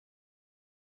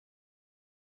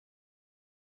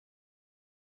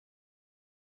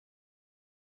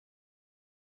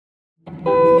You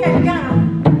gotta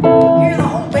hear the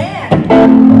whole band.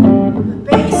 The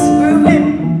bass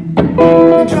grooving,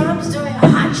 the drums doing a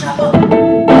hot shuffle.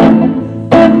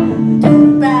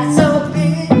 Two bats of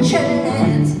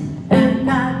bitches, and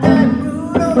got the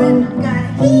root and got a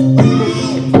heat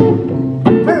wave.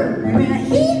 Burn, a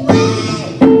heat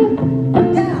wave.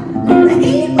 Down, a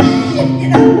heat wave, you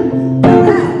know.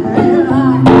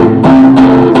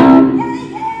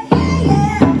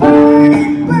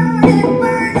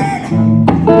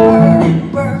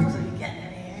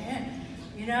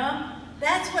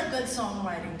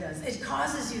 Songwriting does. It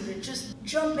causes you to just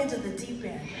jump into the deep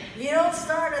end. You don't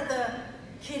start at the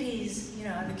kiddies, you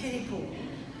know, the kiddie pool.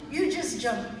 You just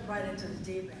jump right into the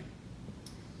deep end.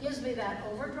 Gives me that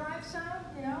overdrive sound,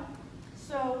 you know.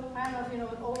 So I don't know if you know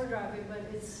what overdrive is, but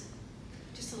it's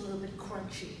just a little bit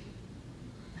crunchy.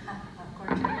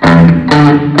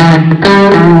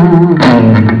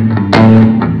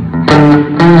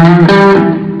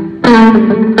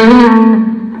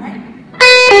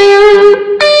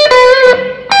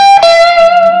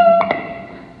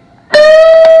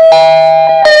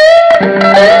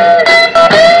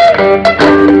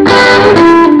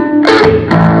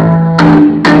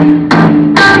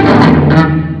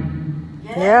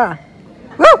 Yeah.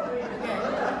 Woo! Okay.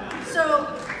 So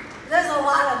there's a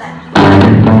lot of that.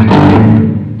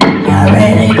 You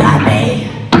really got me.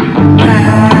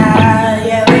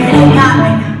 You really got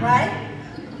me, right?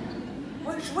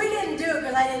 Which we didn't do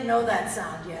because I didn't know that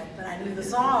sound yet, but I knew the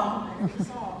song.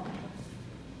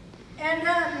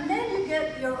 And then you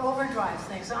get your overdrive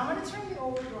thing. So I'm going to turn the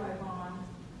overdrive on.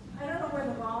 I don't know where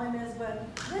the volume is,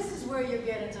 but this is where you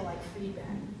get into like feedback,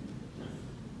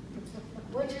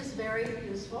 which is very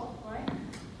useful, right?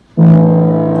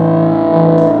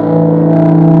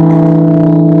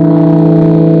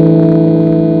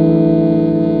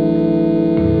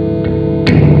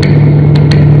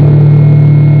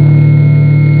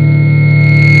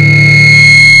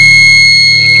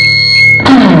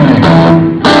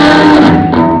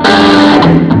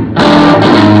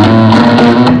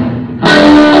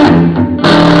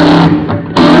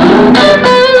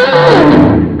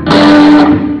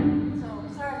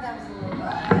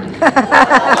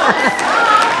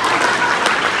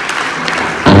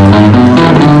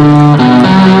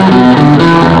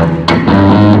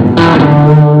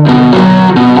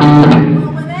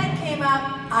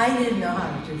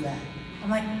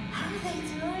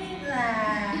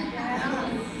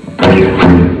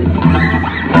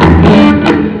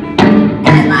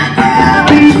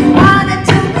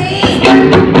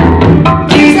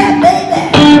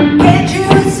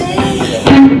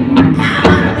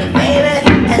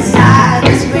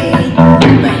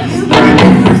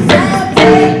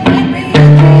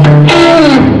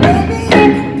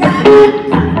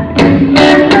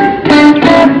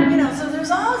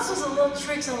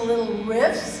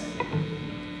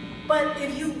 But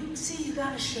if you see, you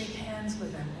got to shake hands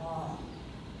with them all.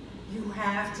 You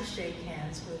have to shake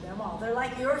hands with them all. They're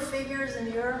like your figures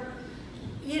and your,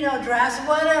 you know, drafts,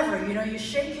 whatever. You know, you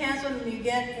shake hands with them, you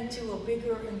get into a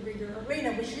bigger and bigger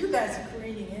arena, which you guys are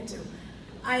careening into.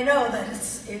 I know that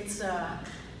it's a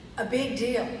big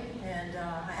deal, and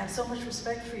I have so much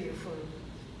respect for you for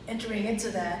entering into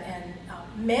that and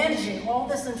managing all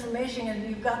this information, and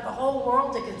you've got the whole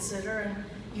world to consider, and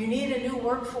you need a new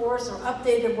workforce or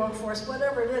updated workforce,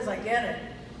 whatever it is, I get it.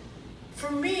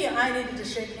 For me, I needed to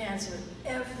shake hands with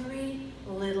every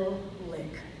little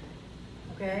lick,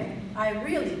 okay? I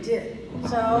really did.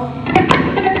 So,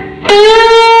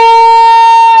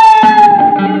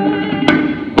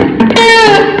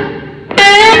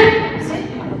 see?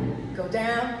 Go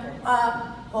down, go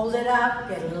up, hold it up,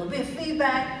 get a little bit of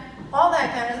feedback, all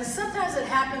that kind of stuff. Sometimes it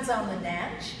happens on the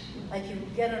natch. Like you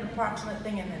get an approximate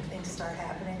thing and then things start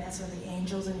happening. That's when the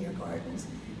angels in your gardens,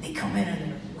 they come in and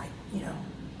they're like, you know,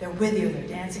 they're with you, they're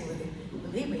dancing with you.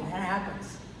 Believe me, that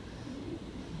happens.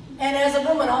 And as a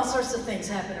woman, all sorts of things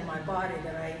happen in my body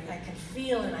that I can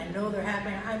feel and I know they're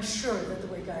happening. I'm sure that the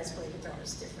way guys play guitar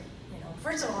is different. You know,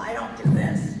 first of all, I don't do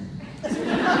this. I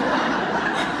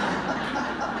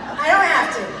don't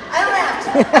have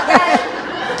to.